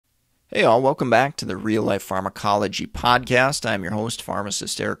Hey all, welcome back to the Real Life Pharmacology Podcast. I'm your host,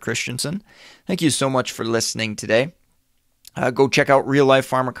 pharmacist Eric Christensen. Thank you so much for listening today. Go check out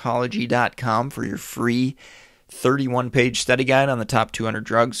reallifepharmacology.com for your free 31-page study guide on the top 200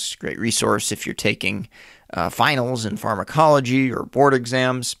 drugs. Great resource if you're taking finals in pharmacology or board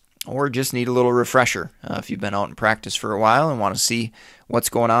exams, or just need a little refresher if you've been out in practice for a while and want to see what's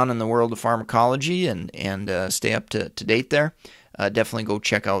going on in the world of pharmacology and stay up to date there. Definitely go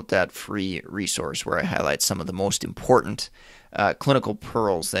check out that free resource where I highlight some of the most important clinical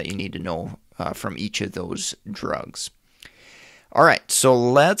pearls that you need to know from each of those drugs. All right, so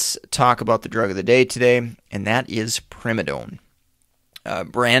let's talk about the drug of the day today, and that is Primidone.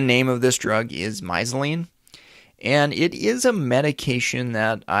 Brand name of this drug is Mysoline, and it is a medication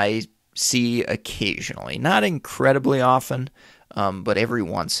that I see occasionally, not incredibly often, but every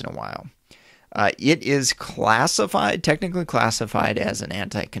once in a while. It is technically classified as an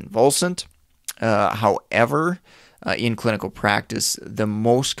anticonvulsant. However, in clinical practice, the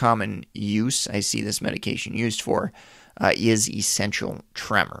most common use I see this medication used for is essential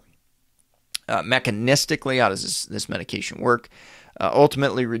tremor. Mechanistically, how does this medication work?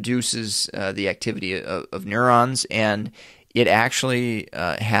 Ultimately reduces the activity of neurons, and it actually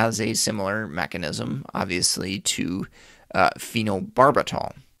has a similar mechanism, obviously, to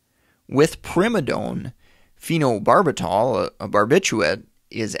phenobarbital. With Primidone, phenobarbital, a barbiturate,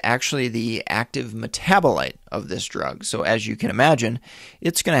 is actually the active metabolite of this drug. So as you can imagine,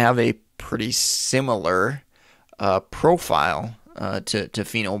 it's going to have a pretty similar profile to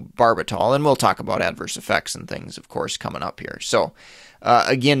phenobarbital, and we'll talk about adverse effects and things, of course, coming up here. So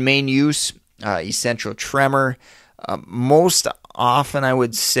again, main use, essential tremor. Most often, I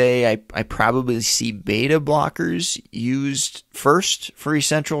would say I probably see beta blockers used first for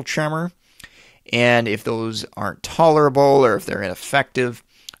essential tremor, and if those aren't tolerable or if they're ineffective,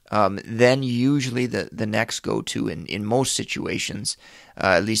 then usually the next go-to in most situations,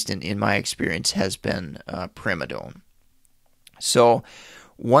 at least in my experience, has been Primidone. So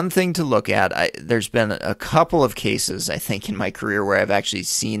one thing to look at, there's been a couple of cases, I think, in my career where I've actually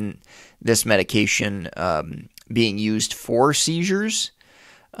seen this medication being used for seizures.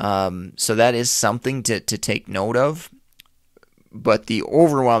 So that is something to take note of. But the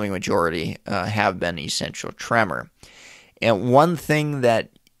overwhelming majority have been essential tremor. And one thing that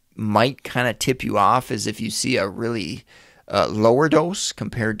might kind of tip you off is if you see a really lower dose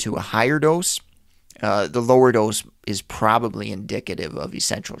compared to a higher dose. The lower dose is probably indicative of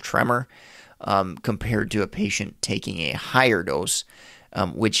essential tremor compared to a patient taking a higher dose,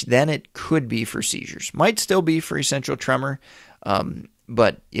 which then it could be for seizures. Might still be for essential tremor,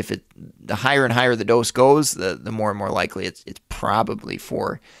 but if the higher and higher the dose goes, the more and more likely it's probably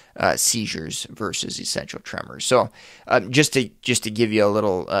for seizures versus essential tremor. So just to give you a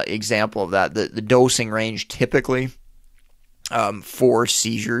little example of that, the dosing range typically for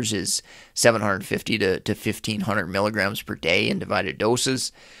seizures is 750 to 1,500 milligrams per day in divided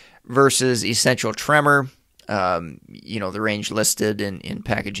doses versus essential tremor. The range listed in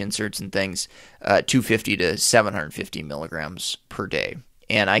package inserts and things, 250 to 750 milligrams per day.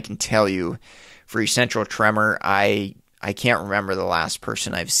 And I can tell you, for essential tremor, I can't remember the last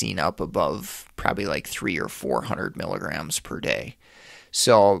person I've seen up above probably like 300 or 400 milligrams per day.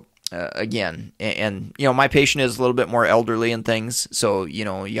 So again, and my patient is a little bit more elderly and things, so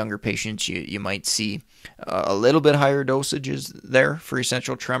younger patients you might see a little bit higher dosages there for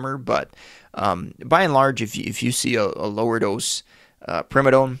essential tremor, but by and large, if you see a lower dose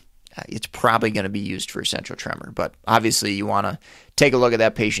Primidone, it's probably going to be used for essential tremor. But obviously, you want to take a look at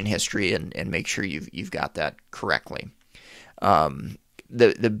that patient history and make sure you've got that correctly.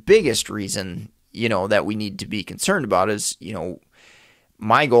 The biggest reason that we need to be concerned about is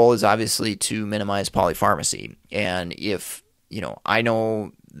my goal is obviously to minimize polypharmacy. And if, I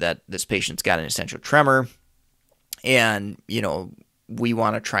know that this patient's got an essential tremor and, we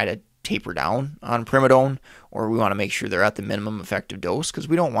want to try to taper down on Primidone, or we want to make sure they're at the minimum effective dose because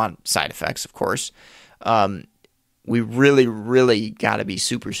we don't want side effects, of course. We really, really got to be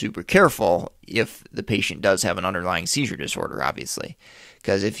super, super careful if the patient does have an underlying seizure disorder, obviously.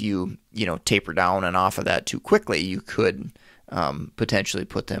 Because if you, taper down and off of that too quickly, you could potentially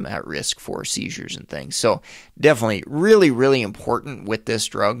put them at risk for seizures and things. So definitely really, really important with this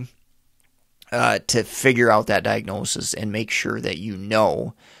drug to figure out that diagnosis and make sure that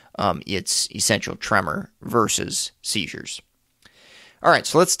it's essential tremor versus seizures. All right,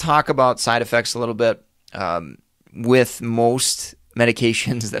 so let's talk about side effects a little bit. With most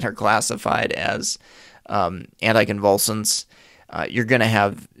medications that are classified as anticonvulsants, you're going to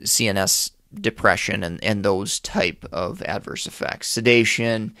have CNS depression and those type of adverse effects.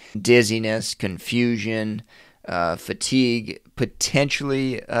 Sedation, dizziness, confusion, fatigue,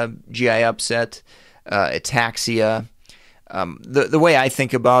 potentially GI upset, ataxia. The way I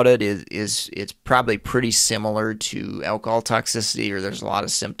think about it is it's probably pretty similar to alcohol toxicity, or there's a lot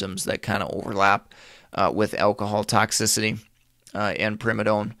of symptoms that kind of overlap with alcohol toxicity and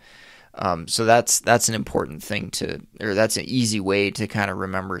Primidone. So that's an important thing that's an easy way to kind of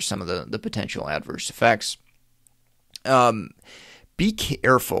remember some of the potential adverse effects. Be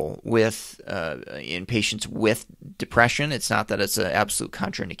careful with in patients with depression. It's not that it's an absolute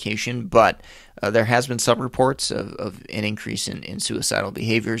contraindication, but there has been some reports of an increase in suicidal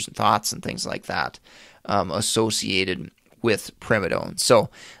behaviors and thoughts and things like that associated with Primidone. So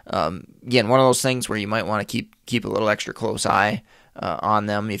again, one of those things where you might want to keep a little extra close eye on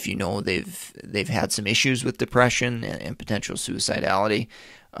them if you know they've had some issues with depression and potential suicidality.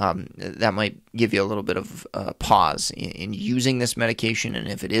 That might give you a little bit of pause in using this medication, and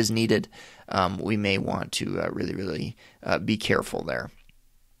if it is needed, we may want to really be careful there.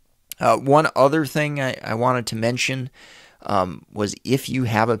 One other thing I wanted to mention was if you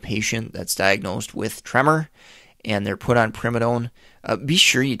have a patient that's diagnosed with tremor and they're put on Primidone, be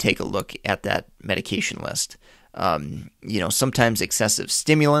sure you take a look at that medication list. Sometimes excessive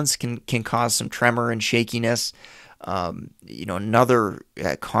stimulants can cause some tremor and shakiness. Another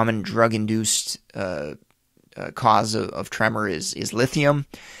common drug-induced cause of tremor is lithium.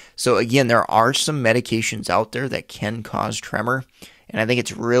 So again, there are some medications out there that can cause tremor, and I think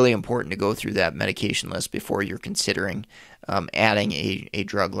it's really important to go through that medication list before you're considering adding a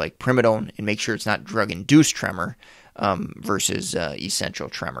drug like Primidone, and make sure it's not drug-induced tremor versus essential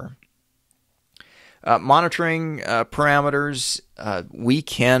tremor. Monitoring parameters, we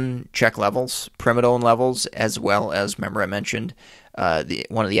can check levels, Primidone levels, as well as, remember I mentioned,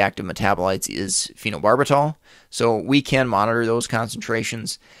 one of the active metabolites is phenobarbital, so we can monitor those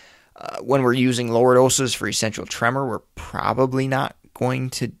concentrations. When we're using lower doses for essential tremor, we're probably not going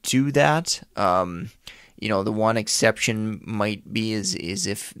to do that. The one exception might be is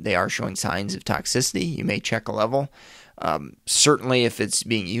if they are showing signs of toxicity, you may check a level. Certainly, if it's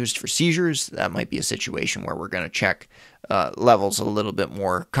being used for seizures, that might be a situation where we're going to check levels a little bit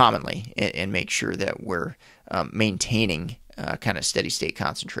more commonly and make sure that we're maintaining kind of steady state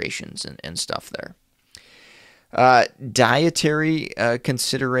concentrations and stuff there. Dietary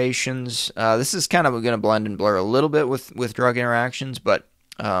considerations. This is kind of going to blend and blur a little bit with drug interactions, but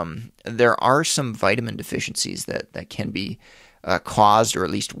there are some vitamin deficiencies that can be caused or at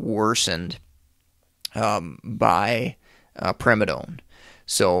least worsened by Primidone.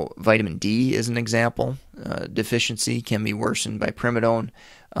 So vitamin D is an example. Deficiency can be worsened by Primidone.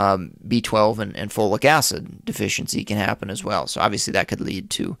 B12 and folic acid deficiency can happen as well. So obviously that could lead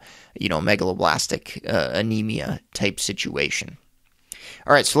to, megaloblastic anemia type situation.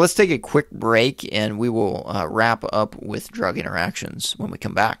 All right, so let's take a quick break, and we will wrap up with drug interactions when we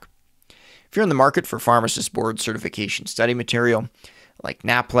come back. If you're in the market for pharmacist board certification study material like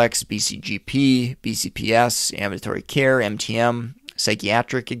NAPLEX, BCGP, BCPS, ambulatory care, MTM,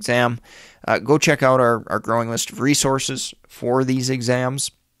 psychiatric exam, go check out our growing list of resources for these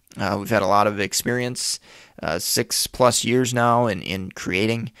exams. We've had a lot of experience, 6+ years now in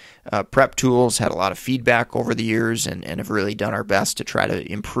creating prep tools, had a lot of feedback over the years, and have really done our best to try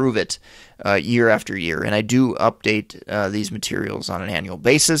to improve it year after year. And I do update these materials on an annual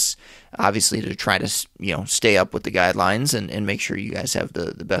basis, obviously to try to stay up with the guidelines and make sure you guys have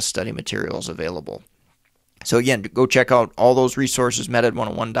the best study materials available. So again, go check out all those resources,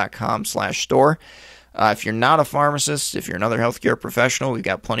 meded101.com/store. If you're not a pharmacist, if you're another healthcare professional, we've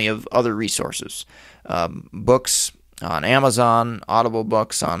got plenty of other resources. Books on Amazon, Audible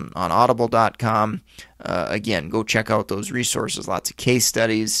books on audible.com. Again, go check out those resources. Lots of case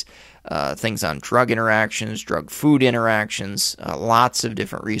studies, things on drug interactions, drug-food interactions, lots of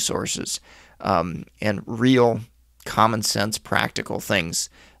different resources, and real common sense, practical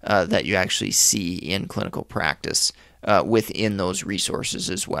things that you actually see in clinical practice within those resources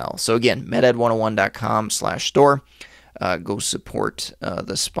as well. So again, meded101.com/store. Go support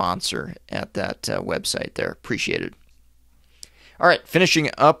the sponsor at that website there. Appreciate it. All right, finishing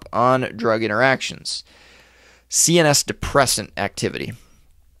up on drug interactions. CNS depressant activity.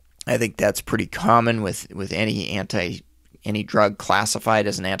 I think that's pretty common with any drug classified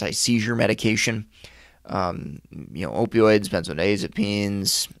as an anti-seizure medication. Opioids,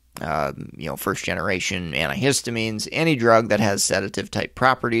 benzodiazepines, first generation antihistamines, any drug that has sedative type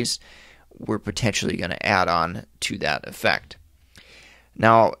properties, we're potentially going to add on to that effect.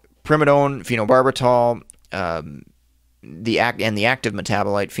 Now, Primidone, phenobarbital, the active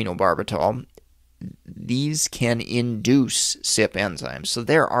metabolite phenobarbital, these can induce CYP enzymes. So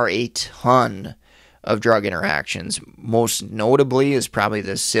there are a ton of drug interactions. Most notably is probably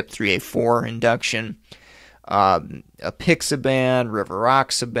the CYP3A4 induction, apixaban,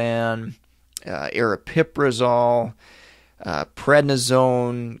 rivaroxaban, aripiprazole,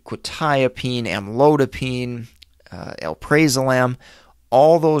 prednisone, quetiapine, amlodipine, alprazolam.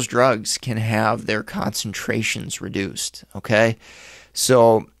 All those drugs can have their concentrations reduced, okay?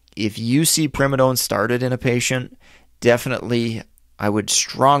 So if you see Primidone started in a patient, definitely I would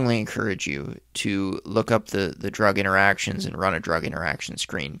strongly encourage you to look up the drug interactions and run a drug interaction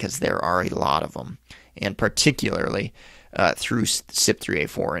screen, because there are a lot of them, and particularly through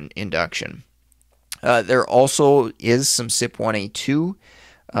CYP3A4 induction. There also is some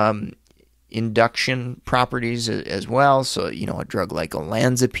CYP1A2 induction properties as well. So, a drug like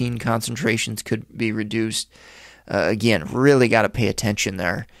olanzapine concentrations could be reduced. Again, really got to pay attention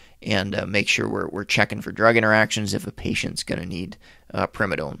there and make sure we're checking for drug interactions if a patient's going to need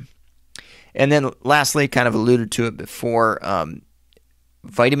Primidone. And then lastly, kind of alluded to it before,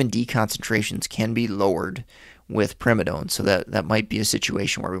 vitamin D concentrations can be lowered with Primidone. So that might be a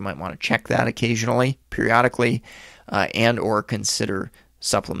situation where we might want to check that occasionally, periodically, and or consider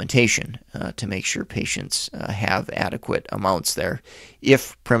supplementation to make sure patients have adequate amounts there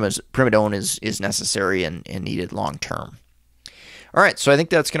if Primidone is necessary and needed long term. All right, so I think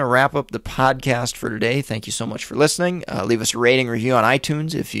that's going to wrap up the podcast for today. Thank you so much for listening. Leave us a rating review on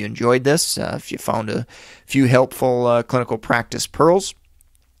iTunes if you enjoyed this, if you found a few helpful clinical practice pearls.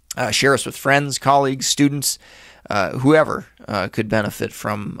 Share us with friends, colleagues, students, whoever could benefit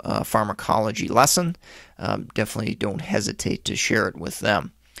from a pharmacology lesson. Definitely don't hesitate to share it with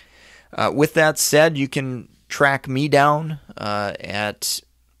them. With that said, you can track me down at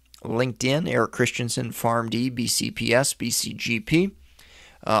LinkedIn, Eric Christensen, PharmD, BCPS, BCGP.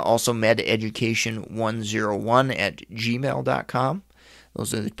 Also mededucation101 at gmail.com.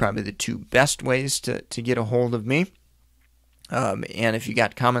 Those are probably the two best ways to get a hold of me. And if you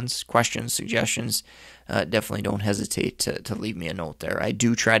got comments, questions, suggestions, definitely don't hesitate to leave me a note there. I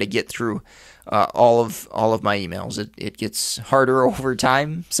do try to get through all of my emails. It gets harder over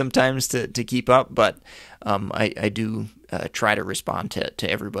time sometimes to keep up, but I do try to respond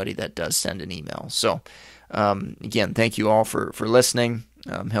to everybody that does send an email. So again, thank you all for listening,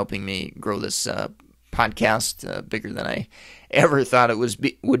 helping me grow this podcast bigger than I ever thought it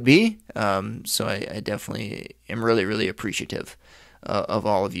would be. So I definitely am really, really appreciative of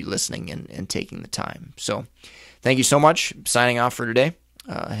all of you listening and taking the time. So thank you so much. Signing off for today.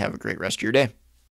 Have a great rest of your day.